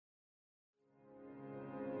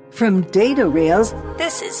From data rails,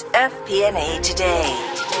 this is FP&A Today.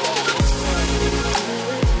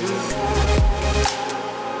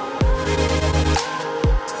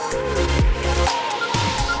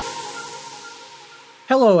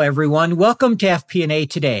 Hello, everyone. Welcome to FP&A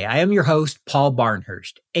Today. I am your host, Paul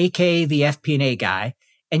Barnhurst, aka the FP&A Guy,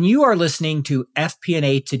 and you are listening to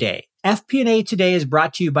FP&A Today. FP&A Today is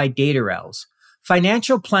brought to you by Data Rails,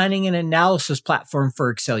 financial planning and analysis platform for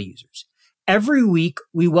Excel users. Every week,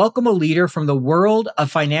 we welcome a leader from the world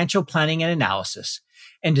of financial planning and analysis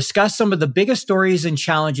and discuss some of the biggest stories and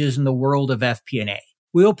challenges in the world of FP&A.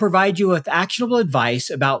 We will provide you with actionable advice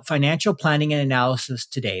about financial planning and analysis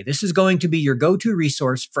today. This is going to be your go-to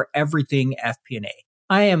resource for everything FP&A.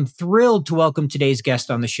 I am thrilled to welcome today's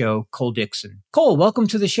guest on the show, Cole Dixon. Cole, welcome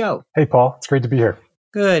to the show. Hey, Paul. It's great to be here.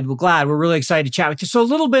 Good. Well, glad. We're really excited to chat with you. So a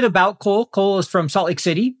little bit about Cole. Cole is from Salt Lake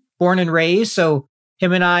City, born and raised. So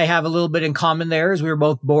him and I have a little bit in common there, as we were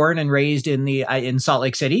both born and raised in Salt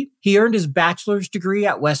Lake City. He earned his bachelor's degree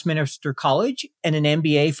at Westminster College and an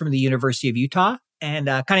MBA from the University of Utah. And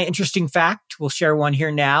kind of interesting fact, we'll share one here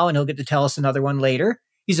now, and he'll get to tell us another one later.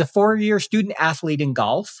 He's a 4-year student athlete in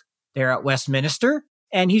golf there at Westminster,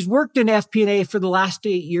 and he's worked in FP&A for the last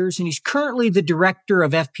 8 years, and he's currently the director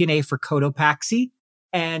of FP&A for Cotopaxi.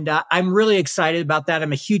 And I'm really excited about that.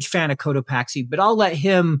 I'm a huge fan of Cotopaxi, but I'll let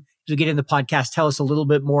him, as we get in the podcast, tell us a little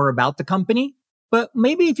bit more about the company. But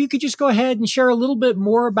maybe if you could just go ahead and share a little bit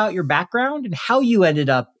more about your background and how you ended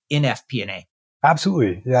up in FP&A.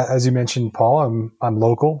 Absolutely. Yeah, as you mentioned, Paul, I'm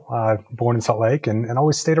local, born in Salt Lake, and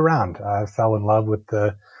always stayed around. I fell in love with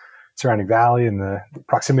the surrounding valley and the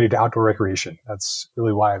proximity to outdoor recreation. That's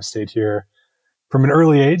really why I've stayed here. From an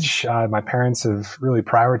early age, my parents have really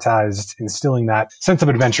prioritized instilling that sense of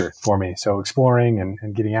adventure for me. So exploring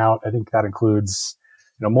and getting out, I think that includes,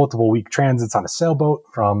 multiple week transits on a sailboat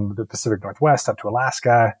from the Pacific Northwest up to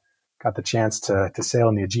Alaska. Got the chance to sail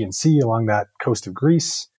in the Aegean Sea along that coast of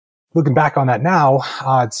Greece. Looking back on that now,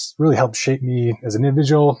 it's really helped shape me as an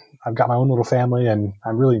individual. I've got my own little family, and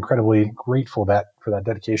I'm really incredibly grateful for that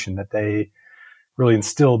dedication that they really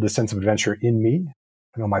instilled this sense of adventure in me.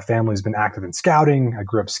 My family's been active in scouting. I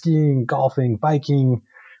grew up skiing, golfing, biking,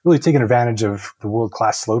 really taking advantage of the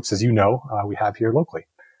world-class slopes, as we have here locally.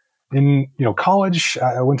 In, college,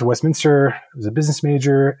 I went to Westminster. I was a business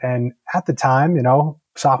major. And at the time,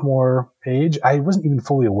 sophomore age, I wasn't even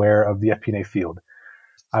fully aware of the FP&A field.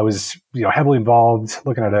 I was, heavily involved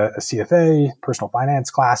looking at a CFA, personal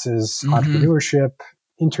finance classes, entrepreneurship,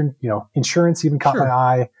 insurance even caught my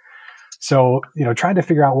eye. So, trying to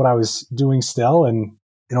figure out what I was doing still. And,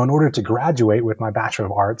 in order to graduate with my Bachelor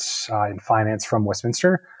of Arts in finance from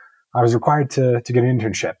Westminster, I was required to get an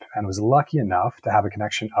internship and was lucky enough to have a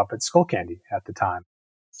connection up at Skullcandy at the time.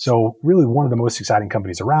 So really one of the most exciting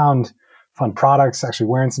companies around, fun products, actually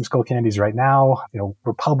wearing some Skullcandies right now.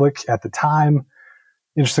 Republic at the time,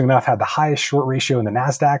 interesting enough, had the highest short ratio in the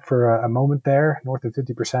NASDAQ for a moment there, north of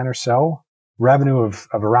 50% or so. Revenue of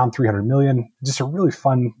around 300 million. Just a really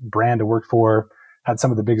fun brand to work for. Had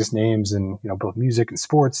some of the biggest names in, both music and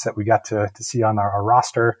sports that we got to see on our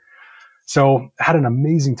roster. So had an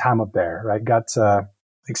amazing time up there, right? Got to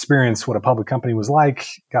experience what a public company was like.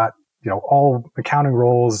 Got, all accounting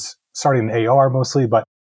roles, starting in AR mostly, but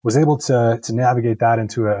was able to navigate that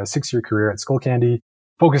into a 6-year career at Skullcandy,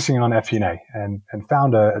 focusing on FP&A, and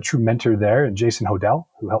found a true mentor there in Jason Hodel,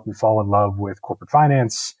 who helped me fall in love with corporate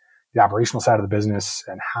finance, the operational side of the business,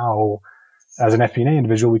 and how, as an FP&A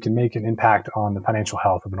individual, we can make an impact on the financial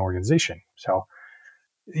health of an organization. So,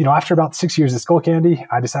 after about 6 years at Skullcandy,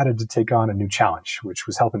 I decided to take on a new challenge, which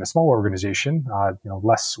was helping a small organization,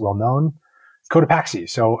 less well-known, Cotopaxi.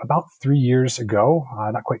 So about 3 years ago,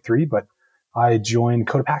 not quite 3, but I joined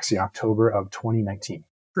Cotopaxi in October of 2019.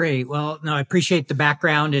 Great. Well, no, I appreciate the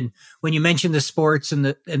background. And when you mentioned the sports in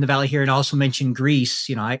the Valley here and also mentioned Greece,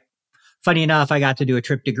 funny enough, I got to do a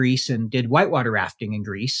trip to Greece and did whitewater rafting in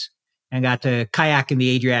Greece and got to kayak in the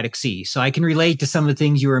Adriatic Sea. So I can relate to some of the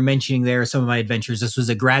things you were mentioning there, some of my adventures. This was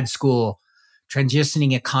a grad school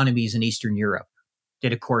transitioning economies in Eastern Europe.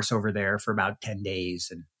 Did a course over there for about 10 days.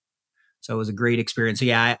 And so it was a great experience. So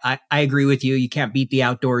yeah, I agree with you. You can't beat the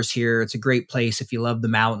outdoors here. It's a great place if you love the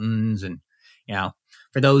mountains and,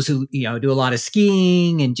 for those who, do a lot of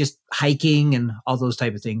skiing and just hiking and all those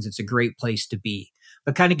type of things, it's a great place to be.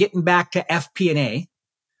 But kind of getting back to FP&A,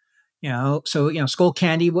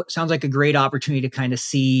 Skullcandy sounds like a great opportunity to kind of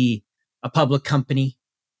see a public company,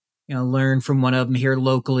 learn from one of them here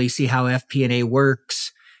locally, see how FP&A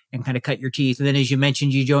works and kind of cut your teeth. And then, as you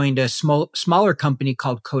mentioned, you joined a smaller company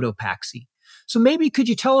called Cotopaxi. So maybe could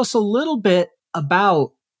you tell us a little bit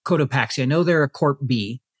about Cotopaxi? I know they're a Corp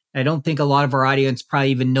B. I don't think a lot of our audience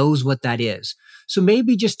probably even knows what that is. So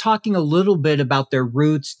maybe just talking a little bit about their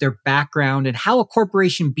roots, their background, and how a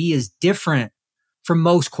corporation B is different from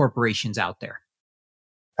most corporations out there.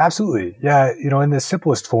 Absolutely. Yeah. In the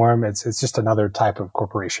simplest form, it's just another type of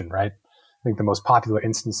corporation, right? I think the most popular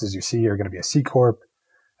instances you see are going to be a C Corp,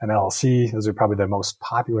 an LLC. Those are probably the most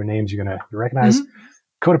popular names you're going to recognize. Mm-hmm.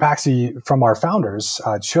 Cotopaxi, from our founders,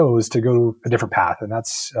 chose to go a different path, and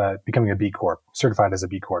that's becoming a B Corp, certified as a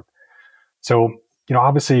B Corp. So,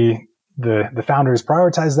 obviously the founders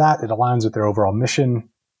prioritize that. It aligns with their overall mission.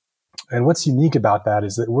 And what's unique about that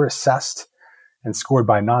is that we're assessed and scored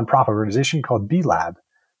by a nonprofit organization called B Lab.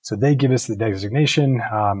 So they give us the designation.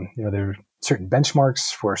 There are certain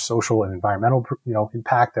benchmarks for social and environmental,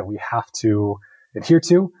 impact that we have to adhere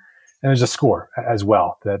to. And there's a score as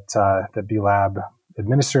well that B Lab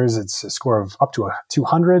administers. It's a score of up to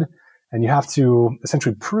 200. And you have to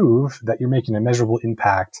essentially prove that you're making a measurable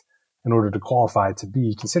impact in order to qualify to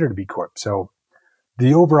be considered a B Corp. So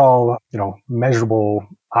the overall, measurable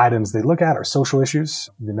items they look at are social issues,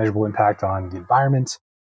 the measurable impact on the environment,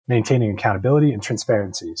 maintaining accountability, and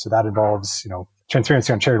transparency. So that involves,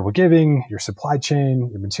 transparency on charitable giving, your supply chain,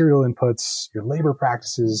 your material inputs, your labor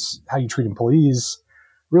practices, how you treat employees,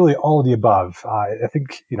 really all of the above. I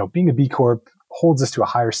think, being a B Corp holds us to a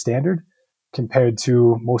higher standard compared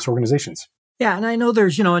to most organizations. Yeah. And I know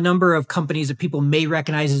there's, a number of companies that people may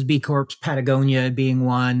recognize as B Corps, Patagonia being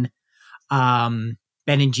one.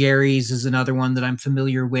 Ben & Jerry's is another one that I'm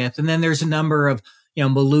familiar with. And then there's a number of,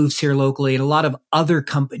 Maloof's here locally and a lot of other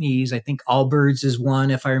companies. I think Allbirds is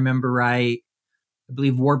one, if I remember right. I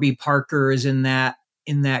believe Warby Parker is in that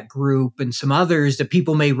group, and some others that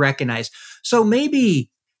people may recognize. So maybe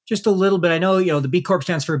just a little bit. I know, the B Corp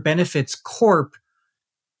stands for Benefits Corp.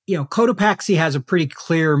 Cotopaxi has a pretty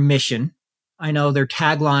clear mission. I know their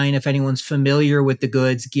tagline, if anyone's familiar with the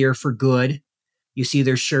goods, Gear for Good. You see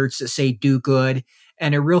their shirts that say do good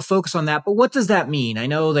and a real focus on that. But what does that mean? I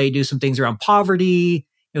know they do some things around poverty,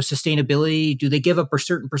 sustainability. Do they give up a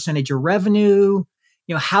certain percentage of revenue?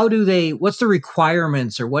 What's the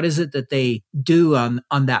requirements, or what is it that they do on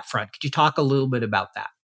that front? Could you talk a little bit about that?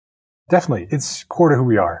 Definitely. It's core to who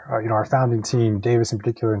we are. Our founding team, Davis in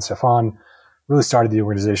particular and Stefan, really started the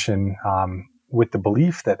organization with the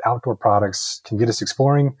belief that outdoor products can get us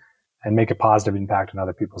exploring and make a positive impact on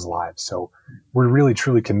other people's lives. So we're really,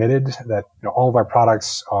 truly committed that all of our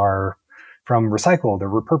products are from recycled or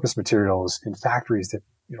repurposed materials in factories that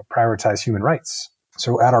prioritize human rights.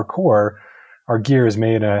 So at our core, our gear is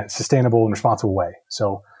made in a sustainable and responsible way.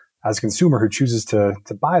 So as a consumer who chooses to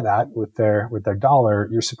buy that with their dollar,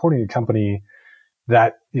 you're supporting a company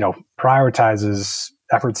that prioritizes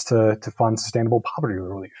efforts to fund sustainable poverty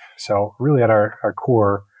relief. So really at our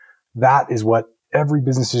core, that is what every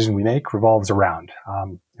business decision we make revolves around.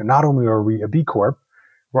 Not only are we a B Corp,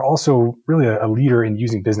 we're also really a leader in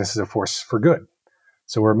using business as a force for good.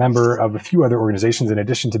 So we're a member of a few other organizations in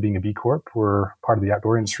addition to being a B Corp. We're part of the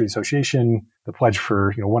Outdoor Industry Association, the Pledge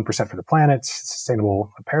for 1% for the Planet,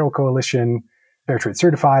 Sustainable Apparel Coalition, Fair Trade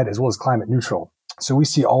Certified, as well as Climate Neutral. So we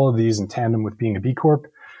see all of these in tandem with being a B Corp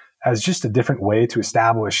as just a different way to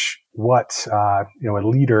establish what a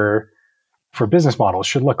leader for business models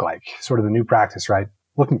should look like. Sort of the new practice, right?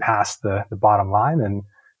 Looking past the bottom line and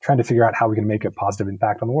trying to figure out how we can make a positive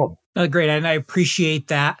impact on the world. Great. And I appreciate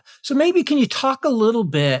that. So maybe can you talk a little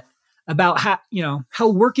bit about how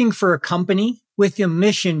working for a company with a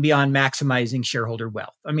mission beyond maximizing shareholder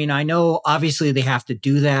wealth? I mean, I know obviously they have to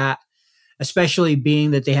do that, especially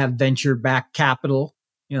being that they have venture-backed capital.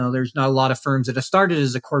 There's not a lot of firms that have started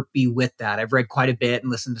as a Corp B with that. I've read quite a bit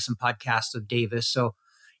and listened to some podcasts of Davis. So,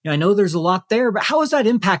 I know there's a lot there, but how has that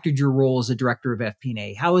impacted your role as a director of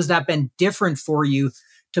FP&A? How has that been different for you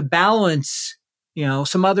to balance,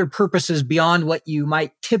 some other purposes beyond what you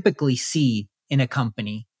might typically see in a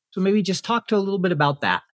company? So maybe just talk to a little bit about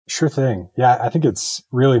that. Sure thing. Yeah, I think it's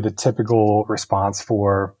really the typical response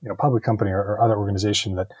for a public company or other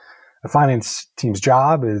organization that the finance team's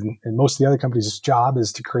job and most of the other companies' job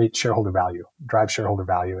is to create shareholder value, drive shareholder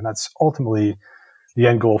value. And that's ultimately the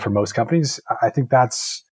end goal for most companies. I think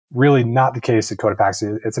that's really not the case at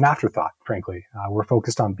Cotopaxi. It's an afterthought, frankly. We're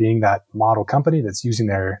focused on being that model company that's using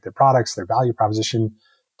their products, their value proposition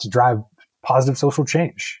to drive positive social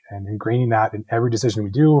change and ingraining that in every decision we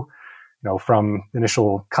do, from the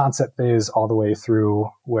initial concept phase all the way through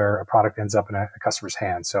where a product ends up in a customer's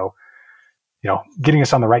hand. So, getting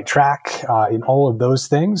us on the right track in all of those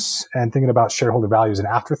things and thinking about shareholder value as an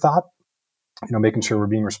afterthought, making sure we're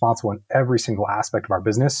being responsible in every single aspect of our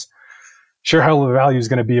business. Shareholder value is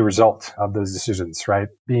going to be a result of those decisions, right?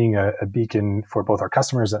 Being a beacon for both our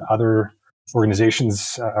customers and other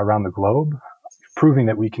organizations around the globe, proving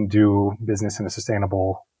that we can do business in a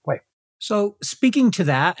sustainable way. So speaking to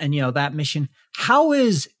that and, that mission, how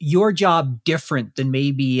is your job different than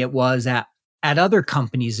maybe it was at other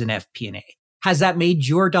companies in FP&A? Has that made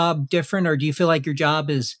your job different, or do you feel like your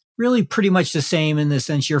job is really pretty much the same in the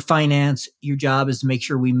sense your finance, your job is to make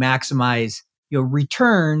sure we maximize your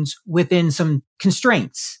returns within some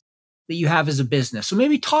constraints that you have as a business? So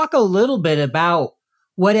maybe talk a little bit about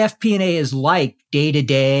what FP&A is like day to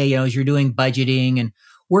day, as you're doing budgeting and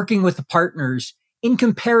working with the partners in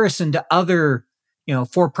comparison to other,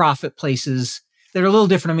 for-profit places that are a little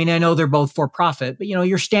different. I mean, I know they're both for-profit, but,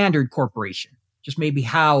 your standard corporation, just maybe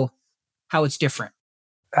how it's different.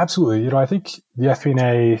 Absolutely. I think the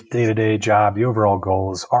FP&A day-to-day job, the overall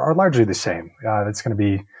goals are largely the same. It's going to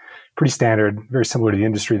be pretty standard, very similar to the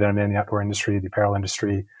industry that I'm in, the outdoor industry, the apparel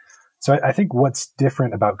industry. So I think what's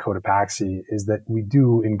different about Cotopaxi is that we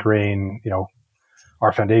do ingrain,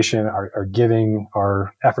 our foundation, our giving,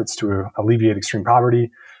 our efforts to alleviate extreme poverty.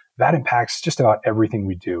 That impacts just about everything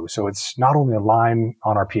we do. So it's not only a line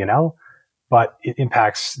on our P&L, but it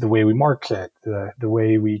impacts the way we market, the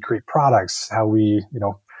way we create products, how we,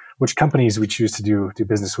 which companies we choose to do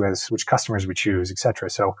business with, which customers we choose, et cetera.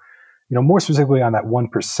 So, more specifically on that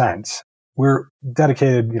 1%, we're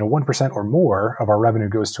dedicated, 1% or more of our revenue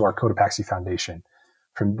goes to our Cotopaxi Foundation.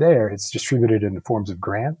 From there, it's distributed in the forms of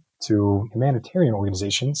grant to humanitarian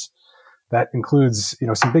organizations. That includes,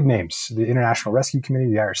 some big names, the International Rescue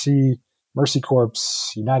Committee, the IRC, Mercy Corps,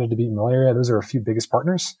 United to Beat Malaria. Those are a few biggest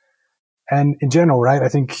partners. And in general, right, I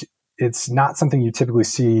think it's not something you typically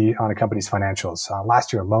see on a company's financials.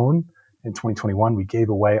 Last year alone, in 2021, we gave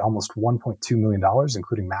away almost $1.2 million,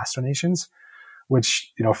 including mass donations,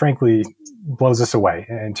 which, frankly, blows us away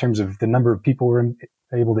in terms of the number of people we're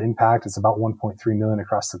able to impact. It's about 1.3 million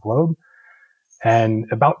across the globe. And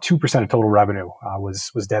about 2% of total revenue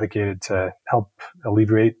was dedicated to help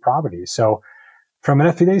alleviate poverty. So from an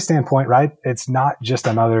FP&A standpoint, right, it's not just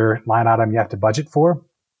another line item you have to budget for.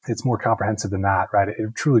 It's more comprehensive than that, right?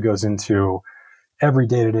 It truly goes into every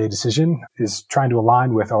day-to-day decision is trying to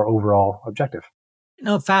align with our overall objective.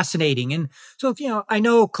 Fascinating. And so, I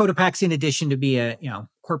know Cotopaxi, in addition to be a,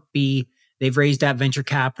 Corp B, they've raised that venture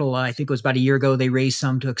capital. I think it was about a year ago, they raised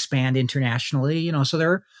some to expand internationally, so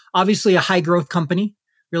they're obviously a high growth company,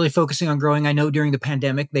 really focusing on growing. I know during the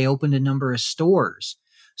pandemic, they opened a number of stores.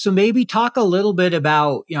 So maybe talk a little bit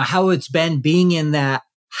about, how it's been being in that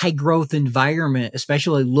high growth environment,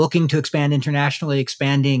 especially looking to expand internationally,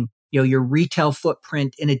 expanding, your retail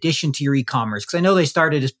footprint in addition to your e-commerce. Because I know they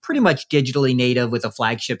started as pretty much digitally native with a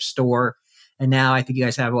flagship store. And now I think you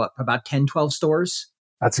guys have about 10, 12 stores?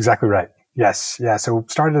 That's exactly right. Yes. Yeah. So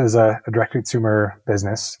started as a direct consumer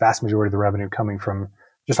business, vast majority of the revenue coming from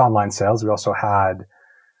just online sales. We also had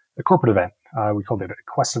a corporate event. We called it a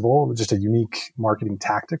Questival, just a unique marketing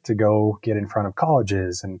tactic to go get in front of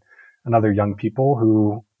colleges and other young people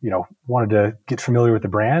who, wanted to get familiar with the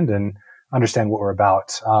brand and understand what we're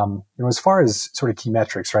about. As far as sort of key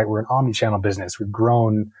metrics, right? We're an omni-channel business. We've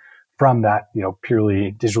grown from that,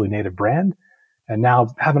 purely digitally native brand and now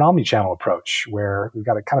have an omni-channel approach where we've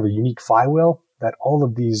got a kind of a unique flywheel that all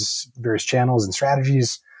of these various channels and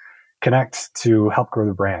strategies connect to help grow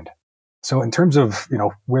the brand. So in terms of,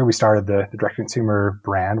 where we started the direct consumer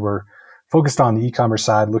brand, we're focused on the e-commerce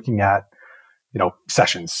side, looking at,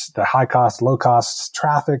 sessions, the high cost, low cost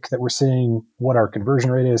traffic that we're seeing, what our conversion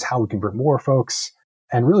rate is, how we convert more folks,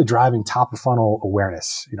 and really driving top of funnel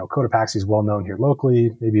awareness. Cotopaxi is well known here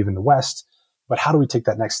locally, maybe even the West, but how do we take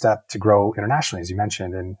that next step to grow internationally, as you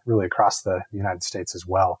mentioned, and really across the United States as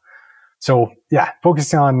well? So yeah,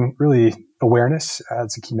 focusing on really awareness.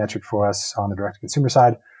 That's a key metric for us on the direct consumer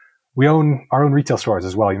side. We own our own retail stores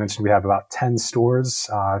as well. You mentioned we have about 10 stores,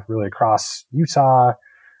 really across Utah,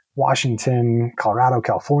 Washington, Colorado,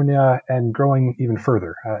 California, and growing even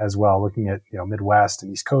further as well, looking at, Midwest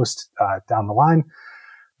and East Coast down the line.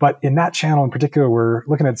 But in that channel in particular, we're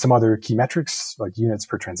looking at some other key metrics like units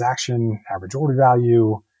per transaction, average order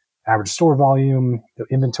value, average store volume, the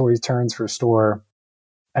inventory turns for a store.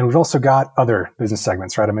 And we've also got other business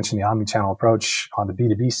segments, right? I mentioned the omni-channel approach on the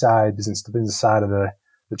B2B side, business to business side of the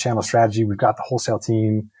channel strategy. We've got the wholesale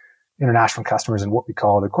team, international customers, and what we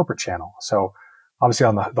call the corporate channel. So obviously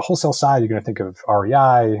on the wholesale side, you're going to think of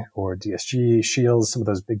REI or DSG, Shields, some of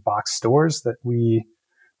those big box stores that we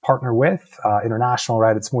partner with. International,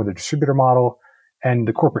 right? It's more the distributor model. And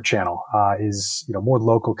the corporate channel is, more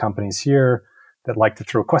local companies here that like to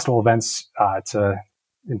throw Questival events to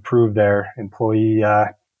improve their employee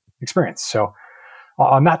experience. So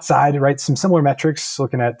on that side, right, some similar metrics,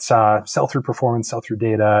 looking at sell-through performance, sell-through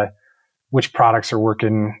data, which products are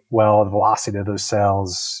working well, the velocity of those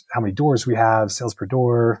sales, how many doors we have, sales per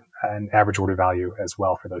door, and average order value as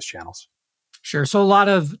well for those channels. Sure. So a lot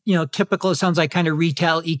of, typical, it sounds like kind of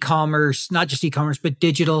retail, e-commerce, not just e-commerce, but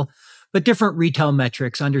digital, but different retail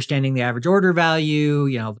metrics, understanding the average order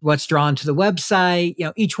value, what's drawn to the website,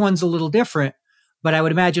 each one's a little different, but I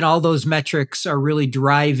would imagine all those metrics are really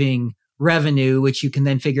driving revenue, which you can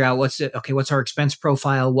then figure out what's our expense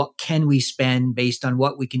profile? What can we spend based on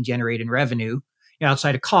what we can generate in revenue?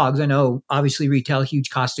 Outside of COGS, I know obviously retail,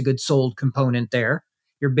 huge cost of goods sold component there.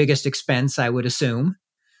 Your biggest expense, I would assume,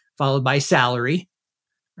 followed by salary,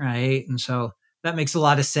 right? And so that makes a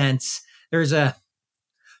lot of sense.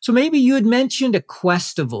 So maybe you had mentioned a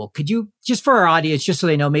Questival. Could you, just for our audience, just so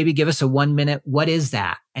they know, maybe give us a 1 minute, what is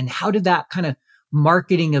that? And how did that kind of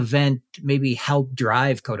marketing event maybe help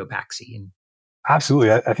drive Cotopaxi?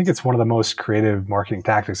 Absolutely. I think it's one of the most creative marketing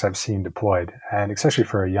tactics I've seen deployed, and especially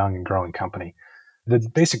for a young and growing company. The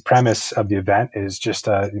basic premise of the event is just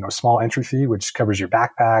a small entry fee, which covers your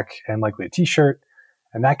backpack and likely a t-shirt.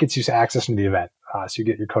 And that gets you access to the event. So you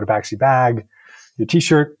get your Cotopaxi bag, your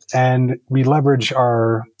t-shirt, and we leverage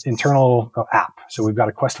our internal app. So we've got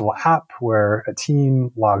a Questival app where a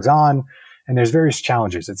team logs on and there's various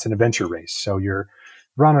challenges. It's an adventure race. So you're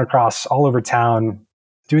running across all over town,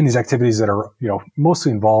 doing these activities that are,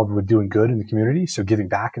 mostly involved with doing good in the community. So giving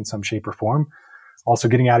back in some shape or form. Also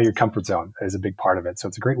getting out of your comfort zone is a big part of it. So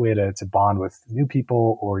it's a great way to bond with new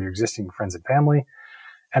people or your existing friends and family,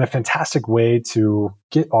 and a fantastic way to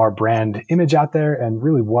get our brand image out there and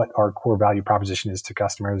really what our core value proposition is to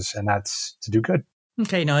customers. And that's to do good.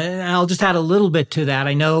 Okay. No, and I'll just add a little bit to that.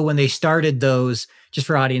 I know when they started those, just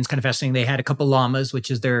for audience kind of fascinating, they had a couple llamas,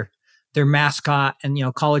 which is their mascot, and,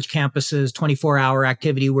 college campuses, 24-hour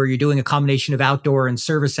activity where you're doing a combination of outdoor and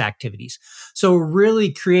service activities. So a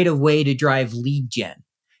really creative way to drive lead gen.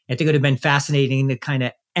 I think it would have been fascinating to kind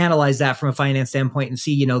of analyze that from a finance standpoint and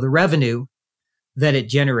see, the revenue that it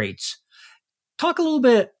generates. Talk a little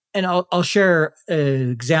bit, and I'll share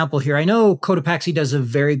an example here. I know Cotopaxi does a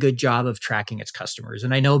very good job of tracking its customers.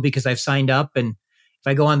 And I know because I've signed up, and if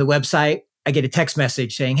I go on the website, I get a text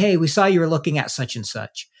message saying, hey, we saw you were looking at such and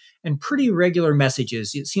such. And pretty regular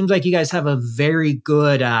messages. It seems like you guys have a very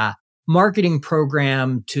good marketing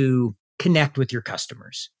program to connect with your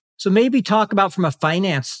customers. So maybe talk about, from a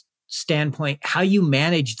finance standpoint, how you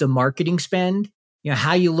manage the marketing spend,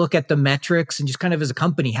 how you look at the metrics, and just kind of as a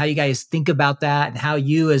company, how you guys think about that, and how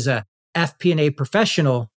you as a FP&A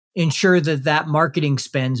professional ensure that marketing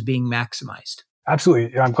spend's being maximized.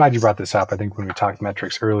 Absolutely. I'm glad you brought this up. I think when we talked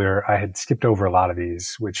metrics earlier, I had skipped over a lot of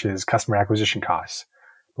these, which is customer acquisition costs.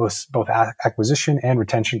 Both acquisition and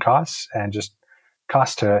retention costs, and just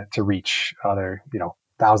cost to reach other,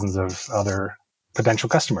 thousands of other potential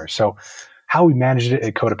customers. So how we managed it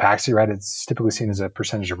at Cotopaxi, right? It's typically seen as a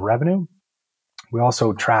percentage of revenue. We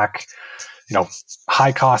also track,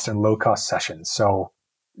 high cost and low cost sessions. So,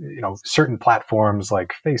 certain platforms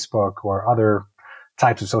like Facebook or other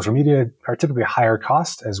types of social media are typically higher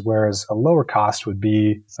cost, whereas a lower cost would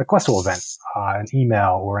be a Questival event, an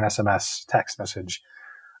email or an SMS text message.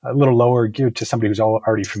 A little lower, geared to somebody who's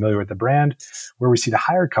already familiar with the brand. Where we see the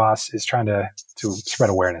higher costs is trying to spread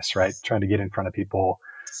awareness, right? Trying to get in front of people,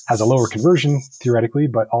 has a lower conversion theoretically,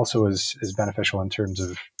 but also is beneficial in terms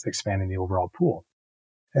of expanding the overall pool.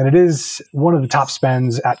 And it is one of the top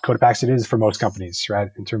spends at Cotopaxi. It is for most companies, right?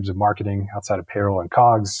 In terms of marketing outside of payroll and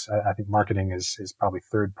COGS, I think marketing is probably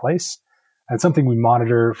third place. And something we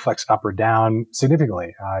monitor, flex up or down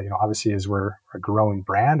significantly. Obviously, as we're a growing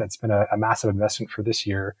brand, it's been a massive investment for this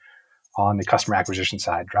year on the customer acquisition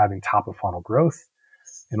side, driving top of funnel growth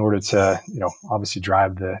in order to, obviously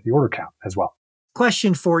drive the order count as well.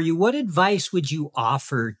 Question for you. What advice would you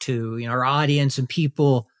offer to, our audience and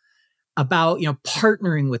people about,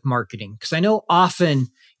 partnering with marketing? Because I know often,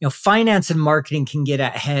 finance and marketing can get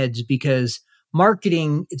at heads, because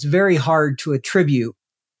marketing, it's very hard to attribute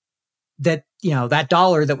that, that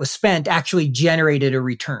dollar that was spent actually generated a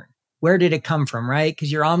return. Where did it come from, right?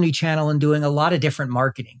 Because you're omni-channel and doing a lot of different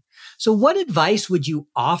marketing. So what advice would you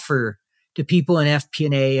offer to people in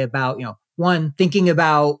FP&A about, one, thinking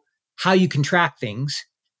about how you can track things,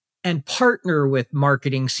 and partner with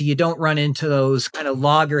marketing so you don't run into those kind of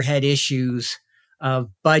loggerhead issues of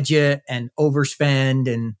budget and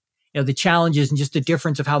overspend, and, the challenges and just the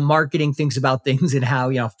difference of how marketing thinks about things and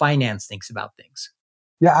how, finance thinks about things?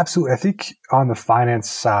 Yeah, absolutely. I think on the finance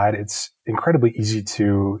side, it's incredibly easy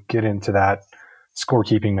to get into that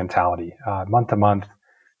scorekeeping mentality. Month to month,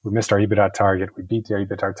 we missed our EBITDA target, we beat the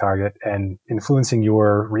EBITDA target, and influencing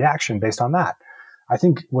your reaction based on that. I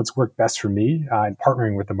think what's worked best for me in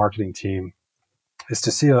partnering with the marketing team is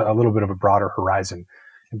to see a little bit of a broader horizon,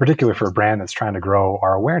 in particular for a brand that's trying to grow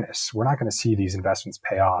our awareness. We're not going to see these investments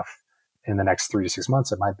pay off in the next 3 to 6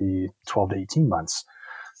 months. It might be 12 to 18 months.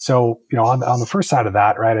 So, on the first side of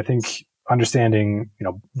that, right, I think understanding,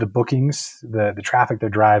 the bookings, the traffic they're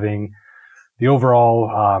driving, the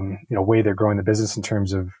overall, way they're growing the business in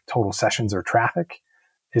terms of total sessions or traffic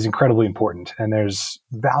is incredibly important. And there's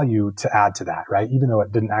value to add to that, right? Even though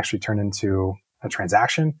it didn't actually turn into a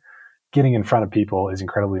transaction, getting in front of people is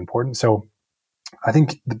incredibly important. So I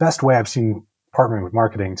think the best way I've seen partnering with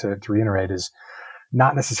marketing, to reiterate, is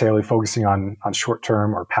not necessarily focusing on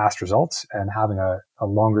short-term or past results and having a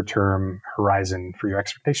longer-term horizon for your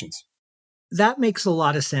expectations. That makes a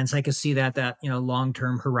lot of sense. I can see that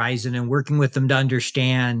long-term horizon and working with them to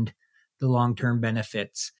understand the long-term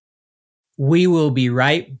benefits. We will be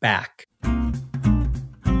right back.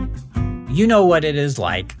 You know what it is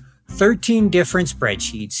like. 13 different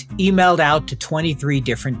spreadsheets emailed out to 23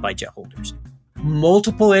 different budget holders.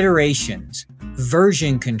 Multiple iterations,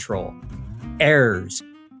 version control, errors,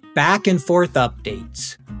 back and forth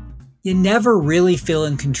updates. You never really feel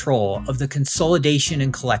in control of the consolidation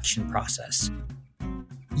and collection process.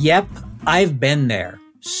 Yep, I've been there.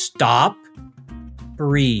 Stop,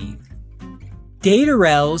 breathe.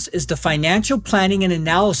 DataRels is the financial planning and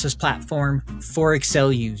analysis platform for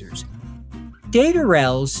Excel users.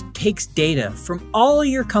 DataRels takes data from all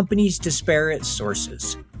your company's disparate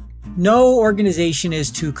sources. No organization is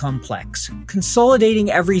too complex, consolidating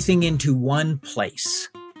everything into one place,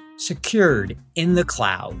 secured in the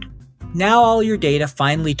cloud. Now all your data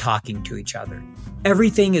finally talking to each other.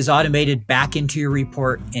 Everything is automated back into your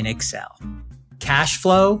report in Excel. Cash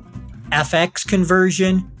flow, FX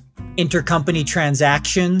conversion, intercompany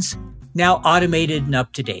transactions, now automated and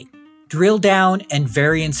up to date. Drill down and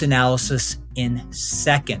variance analysis in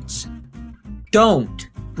seconds. Don't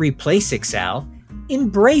replace Excel,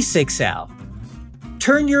 embrace Excel.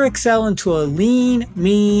 Turn your Excel into a lean,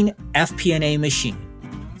 mean FP&A machine.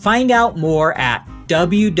 Find out more at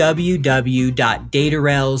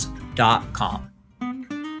www.datarels.com.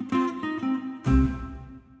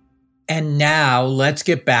 And now let's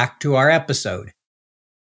get back to our episode.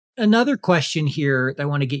 Another question here that I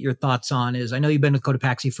want to get your thoughts on is, I know you've been with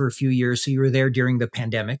Cotopaxi for a few years, so you were there during the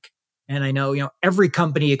pandemic. And I know, every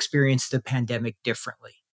company experienced the pandemic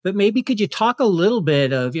differently. But maybe could you talk a little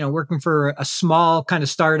bit of, working for a small kind of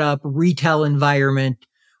startup retail environment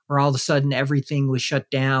where all of a sudden everything was shut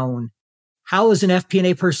down? How, as an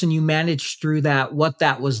FP&A person, you managed through that, what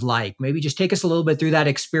that was like? Maybe just take us a little bit through that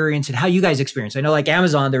experience and how you guys experienced. I know like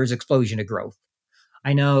Amazon, there was explosion of growth.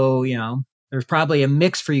 I know, there's probably a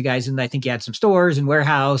mix for you guys. And I think you had some stores and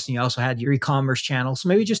warehouse, and you also had your e-commerce channel. So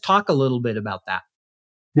maybe just talk a little bit about that.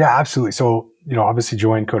 Yeah, absolutely. So, obviously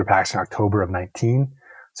joined Cotopaxi in October of 19.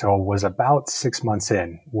 So it was about 6 months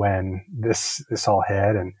in when this all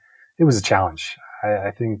hit, and it was a challenge.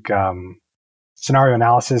 I think scenario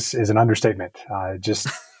analysis is an understatement. Just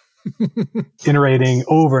iterating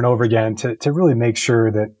over and over again to really make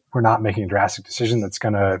sure that we're not making a drastic decision that's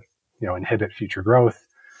going to, inhibit future growth.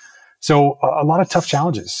 So a lot of tough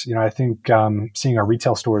challenges. I think seeing our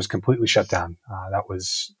retail stores completely shut down, that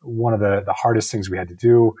was one of the hardest things we had to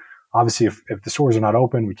do. Obviously, if the stores are not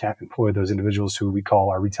open, we can't employ those individuals who we call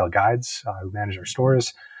our retail guides, who manage our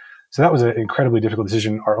stores. So that was an incredibly difficult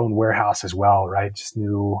decision. Our own warehouse as well, right? Just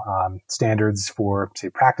new standards for, say,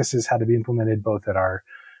 practices had to be implemented, both at our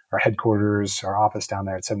headquarters, our office down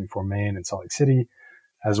there at 74 Main in Salt Lake City,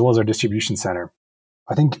 as well as our distribution center.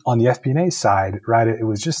 I think on the FP&A side, right, it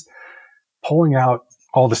was just pulling out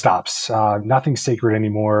all the stops. Nothing's sacred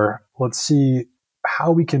anymore. Let's see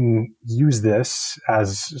how we can use this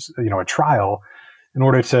as, a trial in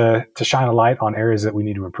order to shine a light on areas that we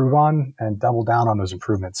need to improve on and double down on those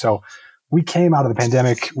improvements. So we came out of the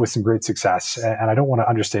pandemic with some great success, and I don't want to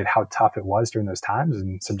understate how tough it was during those times,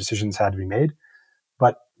 and some decisions had to be made.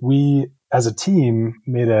 But we, as a team,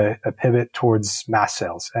 made a pivot towards mass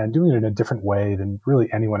sales and doing it in a different way than really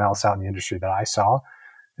anyone else out in the industry that I saw.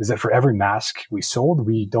 Is that for every mask we sold,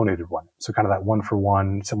 we donated one. So kind of that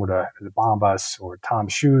 1-for-1, similar to the Bombas or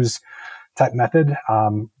Tom's Shoes type method.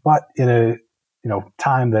 But in a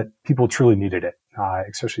time that people truly needed it,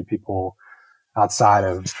 especially people outside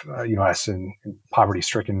of us in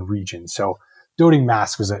poverty-stricken regions. So donating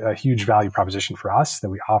masks was a huge value proposition for us that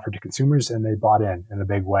we offered to consumers, and they bought in a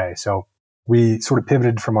big way. So we sort of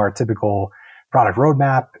pivoted from our typical product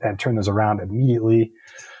roadmap and turned those around immediately.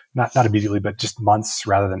 Not immediately, but just months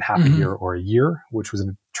rather than half a year or a year, which was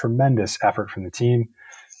a tremendous effort from the team.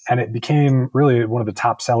 And it became really one of the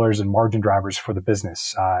top sellers and margin drivers for the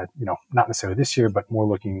business, not necessarily this year, but more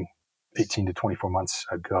looking 18 to 24 months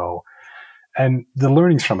ago. And the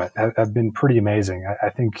learnings from it have been pretty amazing. I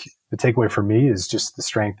think the takeaway for me is just the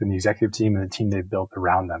strength in the executive team and the team they've built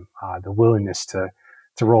around them, the willingness to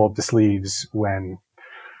roll up the sleeves when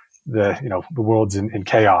the world's in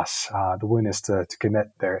chaos, the willingness to commit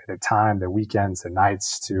their time, their weekends, their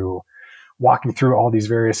nights to walking through all these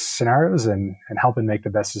various scenarios and helping make the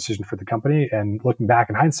best decision for the company. And looking back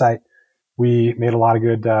in hindsight, we made a lot of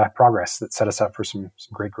good progress that set us up for some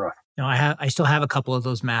great growth. I still have a couple of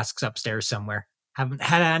those masks upstairs somewhere.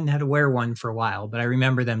 Hadn't had to wear one for a while, but I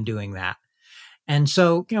remember them doing that. And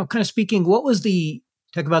so, kind of speaking,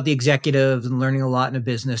 talk about the executives and learning a lot in a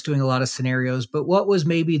business, doing a lot of scenarios, but what was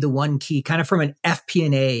maybe the one key kind of from an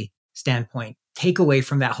FP&A standpoint, takeaway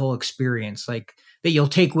from that whole experience, like that you'll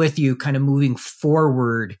take with you kind of moving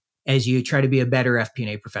forward as you try to be a better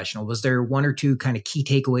FP&A professional? Was there one or two kind of key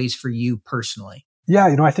takeaways for you personally? Yeah,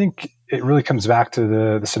 I think it really comes back to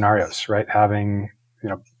the scenarios, right? Having,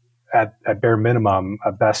 at bare minimum,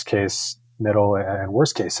 a best case, middle, and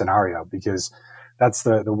worst case scenario, because that's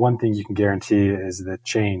the one thing you can guarantee is that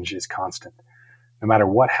change is constant. No matter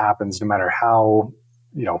what happens, no matter how,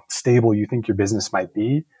 stable you think your business might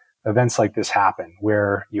be, events like this happen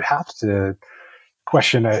where you have to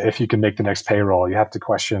question if you can make the next payroll. You have to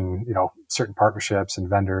question, certain partnerships and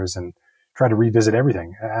vendors and try to revisit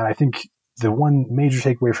everything. And I think the one major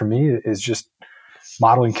takeaway for me is just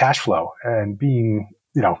modeling cash flow and being,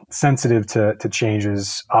 sensitive to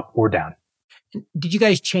changes up or down. Did you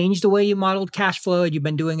guys change the way you modeled cash flow? Had you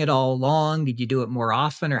been doing it all along? Did you do it more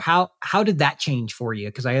often? Or how did that change for you?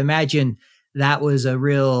 Because I imagine that was a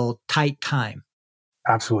real tight time.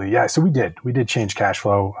 Absolutely. Yeah. So we did change cash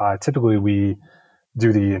flow. Typically we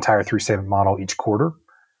do the entire 3-statement model each quarter.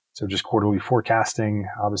 So just quarterly forecasting,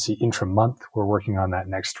 obviously intra-month, we're working on that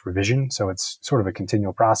next revision. So it's sort of a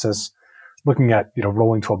continual process, looking at,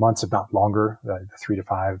 rolling 12 months, if not longer, the 3 to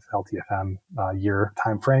 5 LTFM year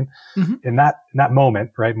timeframe. Mm-hmm. In that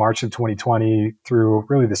moment, right, March of 2020 through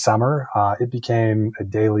really the summer, it became a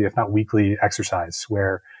daily, if not weekly exercise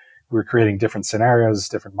where we were creating different scenarios,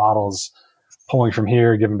 different models, pulling from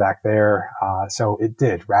here, giving back there. So it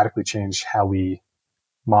did radically change how we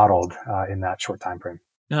modeled in that short time frame.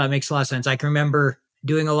 No, that makes a lot of sense. I can remember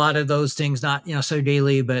doing a lot of those things, not, so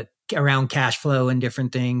daily, but around cash flow and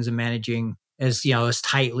different things and managing as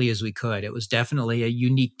tightly as we could. It was definitely a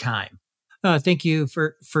unique time. Thank you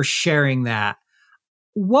for sharing that.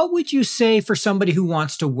 What would you say for somebody who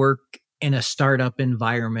wants to work in a startup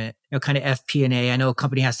environment, kind of FP&A? I know a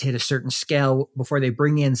company has to hit a certain scale before they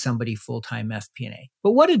bring in somebody full-time FP&A.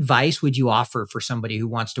 But what advice would you offer for somebody who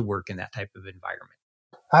wants to work in that type of environment?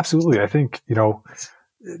 Absolutely. I think,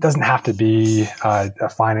 it doesn't have to be a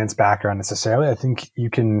finance background necessarily. I think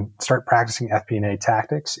you can start practicing FP&A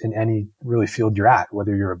tactics in any really field you're at,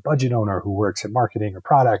 whether you're a budget owner who works in marketing or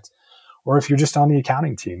product, or if you're just on the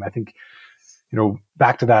accounting team. I think,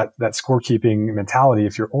 back to that scorekeeping mentality,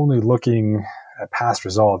 if you're only looking at past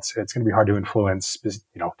results, it's going to be hard to influence,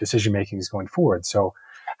 decision making going forward. So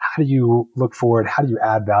how do you look forward? How do you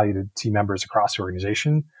add value to team members across the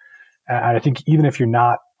organization? And I think even if you're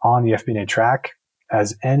not on the FP&A track,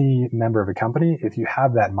 as any member of a company, if you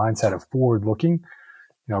have that mindset of forward looking,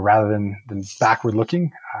 rather than backward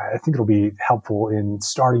looking, I think it'll be helpful in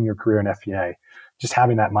starting your career in FP&A. Just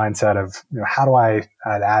having that mindset of, how do I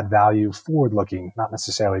add value forward looking, not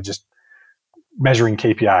necessarily just measuring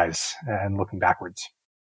KPIs and looking backwards.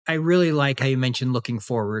 I really like how you mentioned looking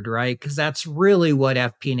forward, right? Because that's really what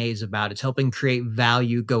FP&A is about. It's helping create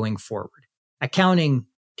value going forward. Accounting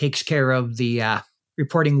takes care of the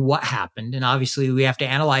reporting what happened. And obviously we have to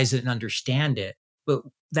analyze it and understand it. But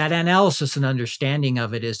that analysis and understanding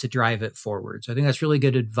of it is to drive it forward. So I think that's really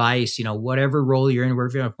good advice. Whatever role you're in,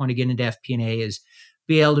 wherever you want to get into FP&A, is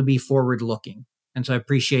be able to be forward looking. And so I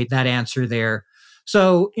appreciate that answer there.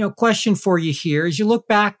 So, question for you here, as you look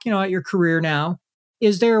back, at your career now,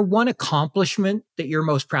 is there one accomplishment that you're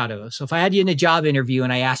most proud of? So if I had you in a job interview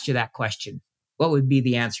and I asked you that question, what would be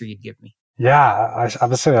the answer you'd give me? Yeah, I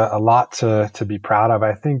would say a lot to be proud of.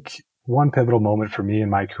 I think one pivotal moment for me in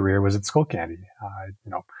my career was at Skullcandy.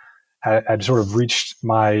 I'd sort of reached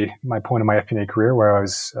my point in my FP&A career where I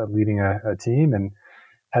was leading a team and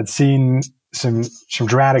had seen some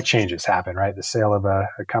dramatic changes happen, right? The sale of a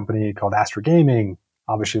company called Astra Gaming,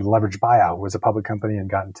 obviously the leveraged buyout, was a public company and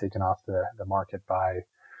gotten taken off the market by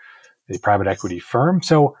a private equity firm.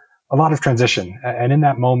 So a lot of transition. And in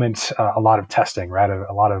that moment, a lot of testing, right?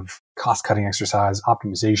 A lot of cost-cutting exercise,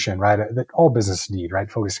 optimization, right? That all businesses need, right?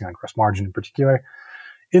 Focusing on gross margin in particular.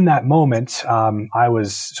 In that moment, I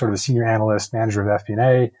was sort of a senior analyst, manager of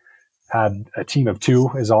FP&A, had a team of two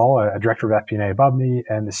is all, a director of FP&A above me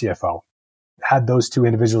and the CFO. had those two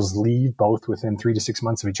individuals leave both within 3 to 6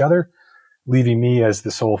 months of each other, leaving me as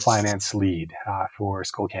the sole finance lead for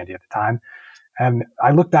Skullcandy at the time. And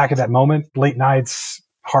I look back at that moment, late nights,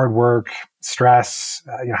 hard work, stress,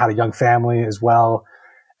 had a young family as well.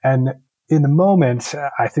 And in the moment,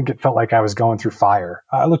 I think it felt like I was going through fire.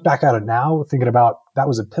 I look back at it now, thinking about that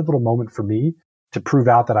was a pivotal moment for me to prove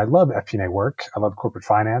out that I love FP&A work. I love corporate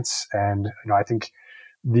finance. And, I think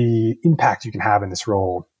the impact you can have in this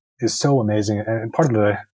role is so amazing. And part of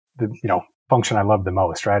the function I love the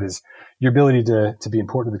most, right, is your ability to be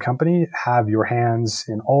important to the company, have your hands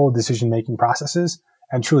in all decision-making processes,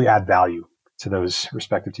 and truly add value to those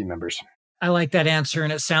respective team members. I like that answer.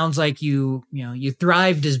 And it sounds like you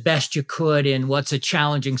thrived as best you could in what's a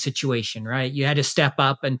challenging situation, right? You had to step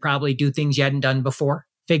up and probably do things you hadn't done before,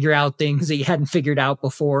 figure out things that you hadn't figured out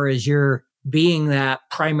before as you're being that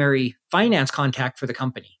primary finance contact for the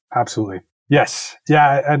company. Absolutely. Yes.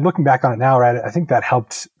 Yeah. And looking back on it now, right, I think that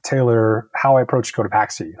helped tailor how I approached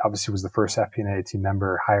Cotopaxi. Obviously was the first FP&A team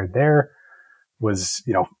member hired there, was,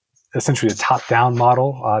 essentially a top-down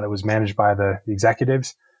model that was managed by the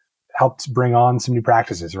executives, helped bring on some new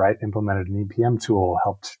practices, right? Implemented an EPM tool,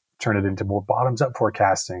 helped turn it into more bottoms-up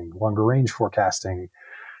forecasting, longer range forecasting,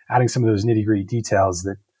 adding some of those nitty-gritty details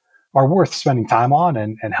that are worth spending time on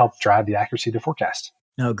and help drive the accuracy of the forecast.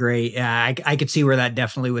 Oh, great. Yeah, I could see where that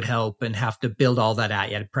definitely would help and have to build all that out.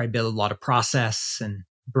 You had to probably build a lot of process and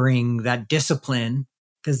bring that discipline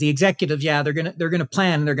because the executives, they're gonna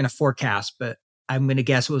plan and they're gonna forecast, but I'm gonna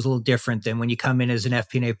guess it was a little different than when you come in as an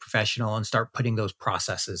FP&A professional and start putting those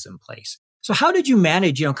processes in place. So how did you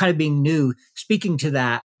manage, kind of being new, speaking to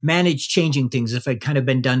that, manage changing things if it had kind of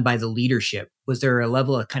been done by the leadership? Was there a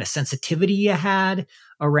level of kind of sensitivity you had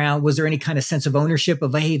around, was there any kind of sense of ownership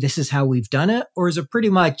of, hey, this is how we've done it? Or is it pretty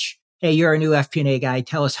much, hey, you're a new FP&A guy,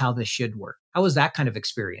 tell us how this should work? How was that kind of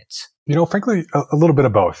experience? Frankly, a little bit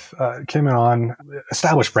of both. Came in on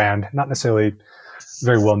established brand, not necessarily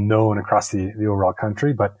very well known across the overall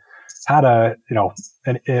country, but had a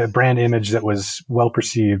brand image that was well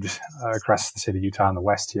perceived across the state of Utah and the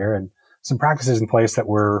West here, and some practices in place that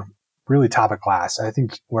were really top of class. I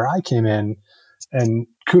think where I came in, and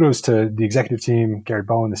kudos to the executive team, Gary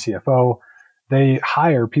Bowen, the CFO, they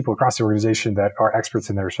hire people across the organization that are experts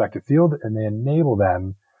in their respective field, and they enable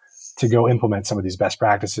them to go implement some of these best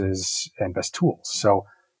practices and best tools. So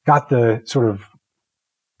got the sort of,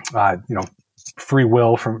 free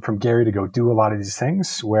will from Gary to go do a lot of these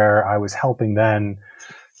things, where I was helping then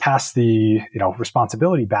pass the,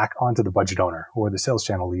 responsibility back onto the budget owner or the sales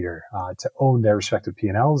channel leader to own their respective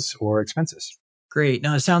P&Ls or expenses. Great.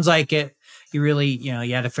 No, it sounds like you really, you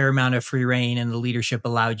had a fair amount of free reign and the leadership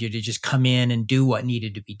allowed you to just come in and do what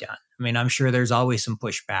needed to be done. I mean, I'm sure there's always some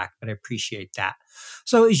pushback, but I appreciate that.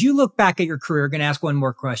 So as you look back at your career, I'm going to ask one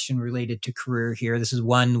more question related to career here. This is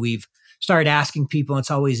one we've started asking people. And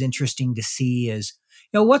it's always interesting to see is,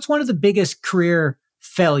 what's one of the biggest career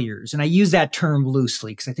failures? And I use that term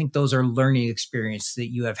loosely because I think those are learning experiences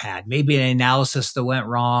that you have had. Maybe an analysis that went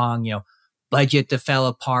wrong, budget that fell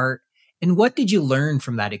apart. And what did you learn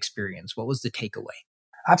from that experience? What was the takeaway?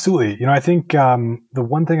 Absolutely. I think the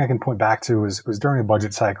one thing I can point back to was during a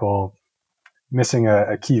budget cycle, missing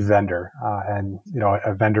a key vendor and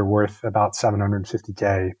a vendor worth about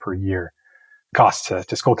 $750K per year cost to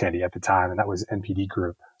Skullcandy at the time, and that was NPD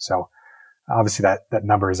Group. So obviously that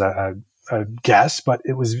number is a guess, but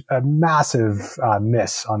it was a massive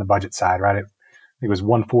miss on the budget side, right? I think it was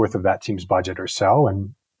 1/4 of that team's budget or so,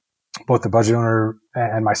 and both the budget owner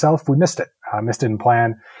and myself, we missed it. Missed it in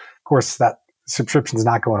plan. Of course, that subscription is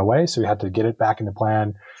not going away, so we had to get it back into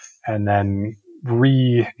plan, and then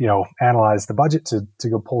analyze the budget to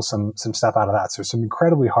go pull some stuff out of that. So some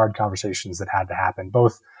incredibly hard conversations that had to happen,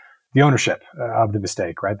 both the ownership of the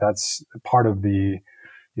mistake, right? That's part of the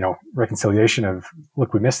reconciliation of,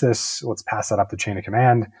 look, we missed this, let's pass that up the chain of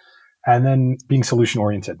command, and then being solution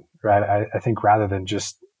oriented, right? I think rather than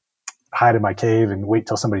just hide in my cave and wait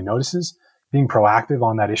till somebody notices, being proactive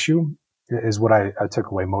on that issue is what I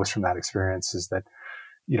took away most from that experience, is that,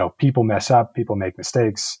 people mess up, people make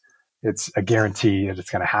mistakes. It's a guarantee that it's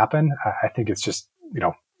going to happen. I think it's just,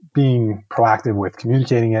 being proactive with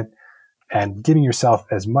communicating it and giving yourself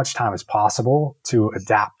as much time as possible to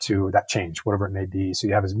adapt to that change, whatever it may be. So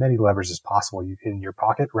you have as many levers as possible in your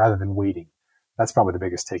pocket rather than waiting. That's probably the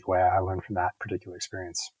biggest takeaway I learned from that particular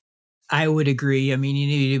experience. I would agree. I mean, you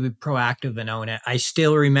need to be proactive and own it. I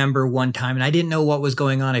still remember one time, and I didn't know what was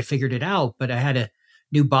going on. I figured it out, but I had a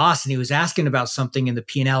new boss and he was asking about something in the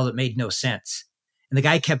P&L that made no sense. And the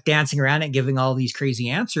guy kept dancing around it and giving all these crazy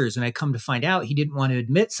answers. And I come to find out he didn't want to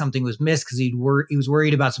admit something was missed because he was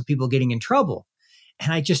worried about some people getting in trouble.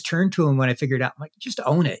 And I just turned to him when I figured out, I'm like, just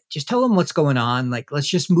own it. Just tell him what's going on. Like, let's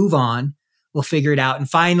just move on. We'll figure it out. And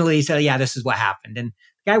finally he said, yeah, this is what happened. And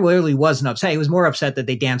the guy really wasn't upset. He was more upset that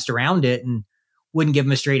they danced around it and wouldn't give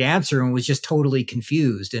him a straight answer and was just totally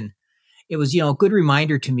confused. And it was, a good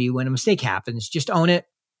reminder to me when a mistake happens, just own it,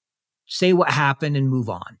 say what happened and move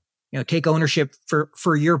on. Take ownership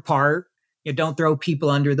for your part. Don't throw people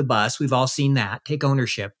under the bus. We've all seen that. Take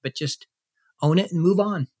ownership, but just own it and move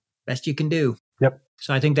on. Best you can do. Yep.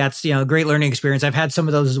 So I think that's, a great learning experience. I've had some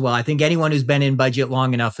of those as well. I think anyone who's been in budget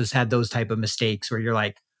long enough has had those type of mistakes where you're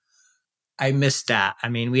like, I missed that. I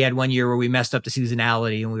mean, we had one year where we messed up the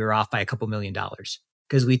seasonality and we were off by a couple $1 million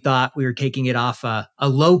because we thought we were taking it off a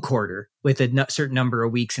low quarter with a certain number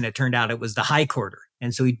of weeks. And it turned out it was the high quarter.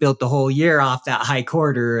 And so we built the whole year off that high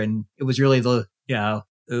quarter and it was really it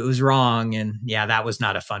was wrong. And yeah, that was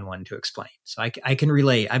not a fun one to explain. So I can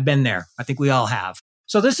relate. I've been there. I think we all have.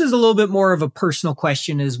 So this is a little bit more of a personal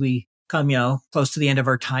question as we come, close to the end of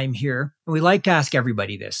our time here. And we like to ask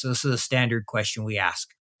everybody this. So this is a standard question we ask.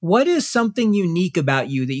 What is something unique about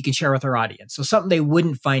you that you can share with our audience? So something they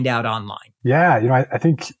wouldn't find out online. Yeah, I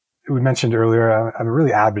think we mentioned earlier, I'm a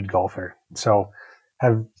really avid golfer. So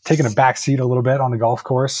have taken a back seat a little bit on the golf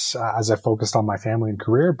course as I focused on my family and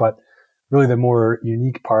career. But really the more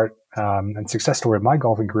unique part and success story of my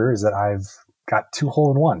golfing career is that I've got 2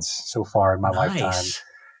 hole-in-ones so far in my lifetime.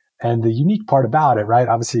 And the unique part about it, right?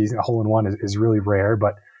 Obviously a hole-in-one is really rare,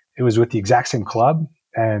 but it was with the exact same club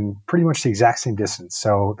and pretty much the exact same distance.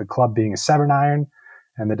 So the club being a 7-iron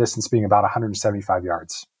and the distance being about 175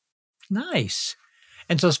 yards. Nice.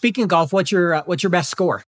 And so speaking of golf, what's your best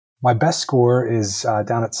score? My best score is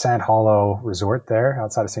down at Sand Hollow Resort there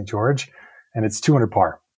outside of St. George, and it's 200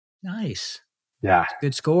 par. Nice. Yeah.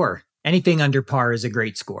 Good score. Anything under par is a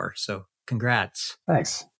great score. So congrats.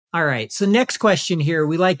 Thanks. All right. So next question here.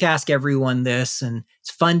 We like to ask everyone this, and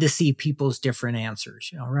it's fun to see people's different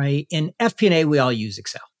answers, right? In FP&A, we all use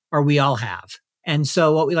Excel, or we all have. And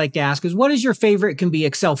so what we like to ask is, what is your favorite? It can be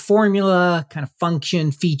Excel formula, kind of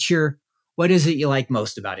function, feature. What is it you like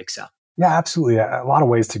most about Excel? Yeah, absolutely. A lot of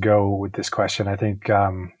ways to go with this question. I think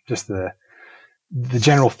just the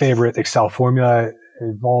general favorite Excel formula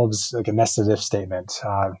involves like a nested if statement.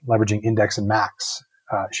 Leveraging index and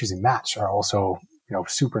match are also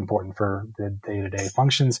super important for the day-to-day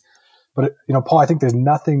functions. But Paul, I think there's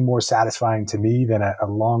nothing more satisfying to me than a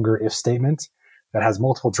longer if statement that has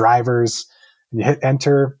multiple drivers. And you hit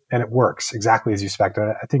enter and it works exactly as you expect.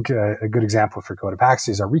 I think a good example for Cotopaxi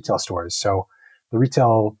is our retail stores. So the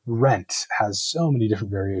retail rent has so many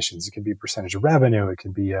different variations. It can be percentage of revenue. It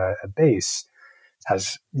can be a base. It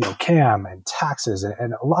has, CAM and taxes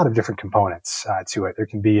and a lot of different components to it. There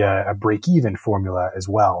can be a break-even formula as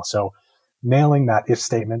well. So nailing that if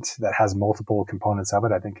statement that has multiple components of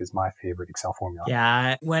it, I think is my favorite Excel formula.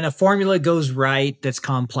 Yeah. When a formula goes right, that's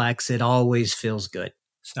complex, it always feels good.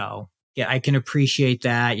 So yeah, I can appreciate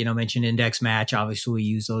that. Mention index match. Obviously we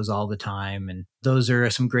use those all the time, and those are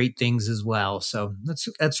some great things as well. So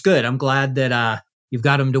that's good. I'm glad that, you've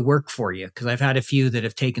got them to work for you, because I've had a few that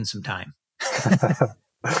have taken some time.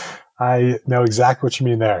 I know exactly what you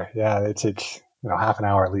mean there. Yeah. They take, half an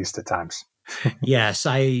hour at least at times. Yes.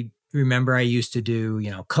 I remember I used to do,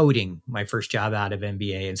 coding, my first job out of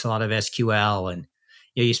MBA. And it's a lot of SQL, and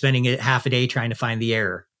you're spending half a day trying to find the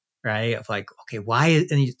error, right? Of like, okay, why?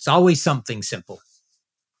 And it's always something simple.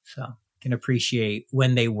 So can appreciate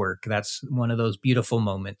when they work. That's one of those beautiful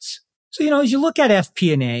moments. So, as you look at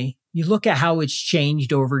FP&A, you look at how it's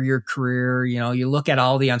changed over your career, you look at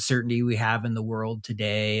all the uncertainty we have in the world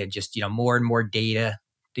today and just, more and more data,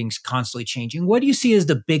 things constantly changing. What do you see as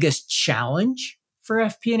the biggest challenge for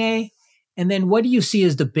FP&A? And then what do you see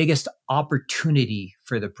as the biggest opportunity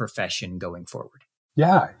for the profession going forward?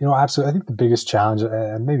 Yeah, absolutely. I think the biggest challenge,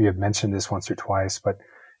 and maybe I've mentioned this once or twice, but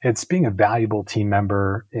it's being a valuable team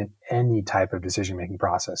member in any type of decision-making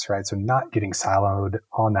process, right? So not getting siloed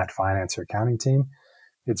on that finance or accounting team.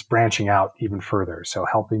 It's branching out even further. So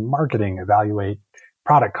helping marketing evaluate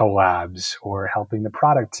product collabs, or helping the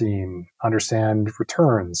product team understand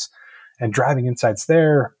returns and driving insights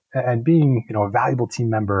there, and being, a valuable team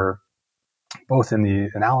member, both in the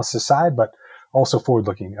analysis side, but also forward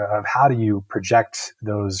looking of how do you project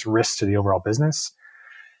those risks to the overall business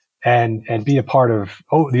and be a part of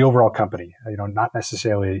the overall company, not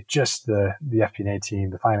necessarily just the FP&A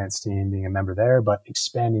team, the finance team, being a member there, but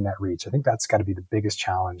expanding that reach. I think that's got to be the biggest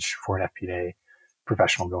challenge for an FP&A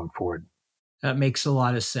professional going forward. That makes a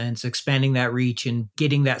lot of sense. Expanding that reach and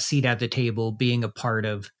getting that seat at the table, being a part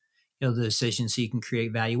of the decision so you can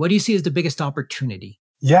create value. What do you see as the biggest opportunity?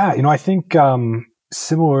 Yeah, I think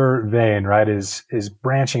similar vein, right, is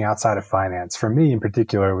branching outside of finance. For me in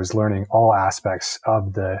particular, was learning all aspects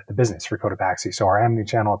of the business for Cotopaxi. So our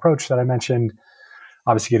omni-channel approach that I mentioned,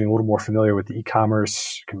 obviously getting a little more familiar with the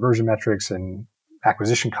e-commerce conversion metrics and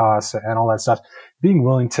acquisition costs and all that stuff, being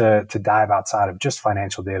willing to dive outside of just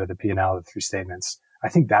financial data, the P&L, the three statements. I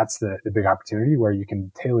think that's the big opportunity where you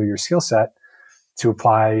can tailor your skill set to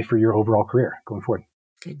apply for your overall career going forward.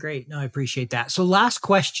 Okay, great. No, I appreciate that. So last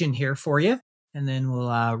question here for you, and then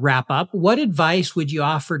we'll wrap up. What advice would you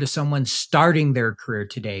offer to someone starting their career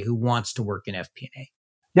today who wants to work in FP&A?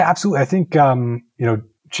 Yeah, absolutely. I think,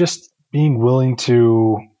 just being willing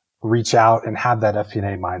to reach out and have that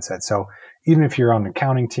FP&A mindset. So even if you're on an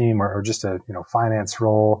accounting team or just a, finance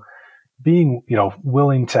role, being,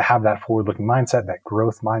 willing to have that forward-looking mindset, that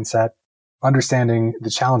growth mindset, understanding the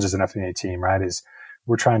challenges in FP&A team, right, is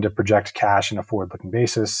we're trying to project cash in a forward-looking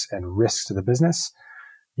basis and risks to the business.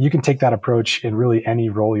 You can take that approach in really any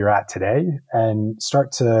role you're at today and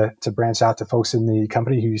start to branch out to folks in the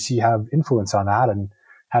company who you see have influence on that and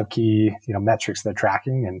have key, metrics they're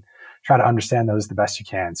tracking, and try to understand those the best you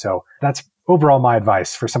can. So that's overall my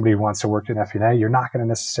advice for somebody who wants to work in FP&A. You're not going to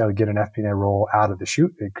necessarily get an FP&A role out of the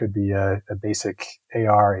chute. It could be a basic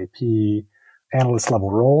AR, AP, analyst level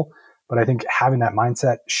role. But I think having that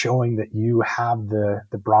mindset, showing that you have the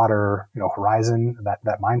broader, horizon,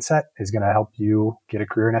 that mindset is going to help you get a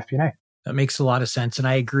career in FP&A. That makes a lot of sense. And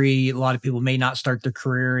I agree. A lot of people may not start their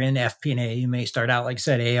career in FP&A. You may start out, like I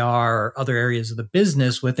said, AR or other areas of the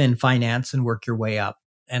business within finance and work your way up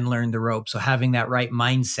and learn the ropes. So having that right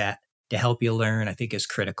mindset to help you learn, I think, is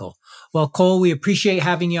critical. Well, Cole, we appreciate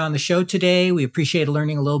having you on the show today. We appreciate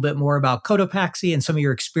learning a little bit more about Cotopaxi and some of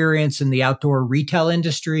your experience in the outdoor retail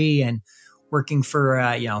industry and working for,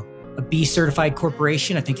 a B certified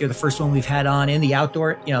corporation. I think you're the first one we've had on in the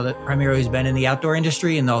outdoor, that primarily has been in the outdoor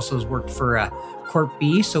industry and also has worked for Corp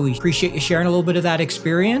B. So we appreciate you sharing a little bit of that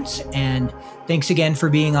experience. And thanks again for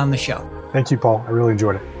being on the show. Thank you, Paul. I really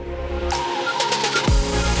enjoyed it.